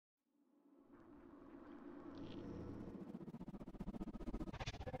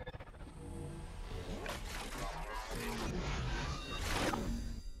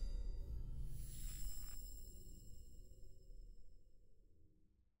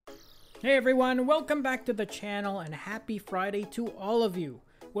Hey everyone, welcome back to the channel and happy Friday to all of you.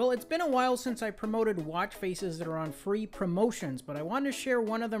 Well, it's been a while since I promoted Watchfaces that are on free promotions, but I wanted to share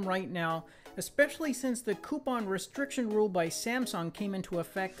one of them right now, especially since the coupon restriction rule by Samsung came into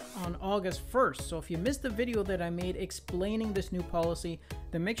effect on August 1st. So if you missed the video that I made explaining this new policy,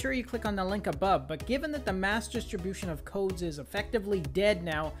 then make sure you click on the link above. But given that the mass distribution of codes is effectively dead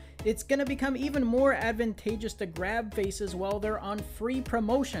now, it's going to become even more advantageous to grab faces while they're on free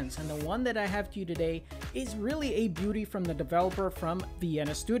promotions. And the one that I have to you today is really a beauty from the developer from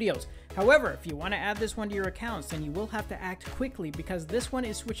Vienna Studios. However, if you want to add this one to your accounts, then you will have to act quickly because this one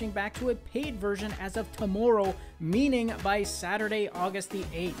is switching back to a paid version as of tomorrow, meaning by Saturday, August the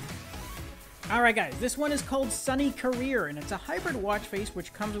 8th. Alright guys, this one is called SunnyCareer, and it's a hybrid watch face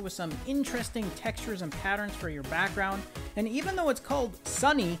which comes with some interesting textures and patterns for your background. And even though it's called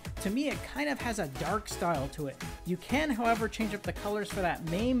Sunny, to me it kind of has a dark style to it. You can, however, change up the colors for that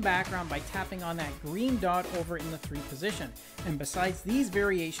main background by tapping on that green dot over in the 3 position. And besides these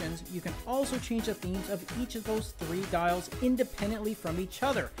variations, you can also change the themes of each of those 3 dials independently from each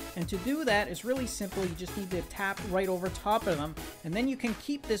other. And to do that, it's really simple. You just need to tap right over top of them, and then you can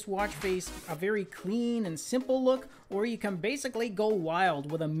keep this watch face a very clean and simple look, or you can basically go wild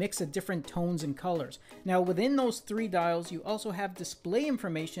with a mix of different tones and colors. Now within those 3 dials, you also have display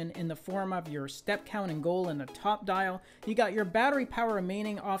information in the form of your step count and goal in the top dial. You got your battery power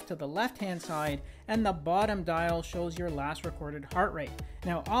remaining off to the left hand side, and the bottom dial shows your last recorded heart rate.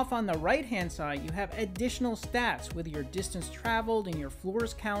 Now off on the right hand side, you have additional stats with your distance traveled and your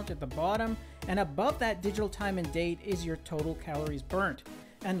floors count at the bottom, and above that digital time and date is your total calories burnt.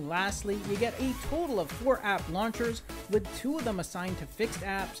 And lastly, you get a total of 4 app launchers, with 2 of them assigned to fixed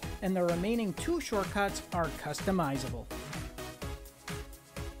apps, and the remaining 2 shortcuts are customizable.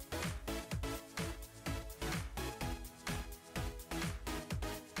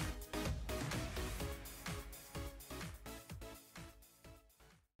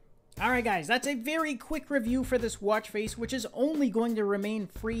 Alright guys, that's a very quick review for this watch face, which is only going to remain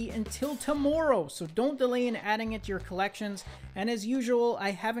free until tomorrow, so don't delay in adding it to your collections. And as usual, I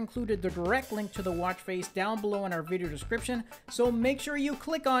have included the direct link to the watch face down below in our video description, so make sure you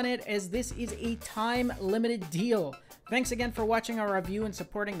click on it as this is a time-limited deal. Thanks again for watching our review and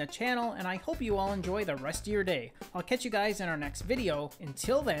supporting the channel, and I hope you all enjoy the rest of your day. I'll catch you guys in our next video.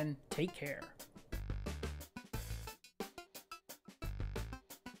 Until then, take care.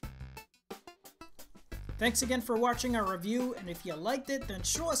 Thanks again for watching our review, and if you liked it, then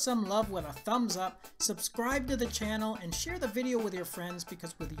show us some love with a thumbs up, subscribe to the channel, and share the video with your friends,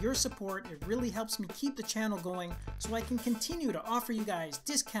 because with your support, it really helps me keep the channel going so I can continue to offer you guys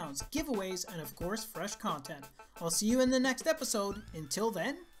discounts, giveaways, and of course, fresh content. I'll see you in the next episode. Until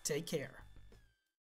then, take care.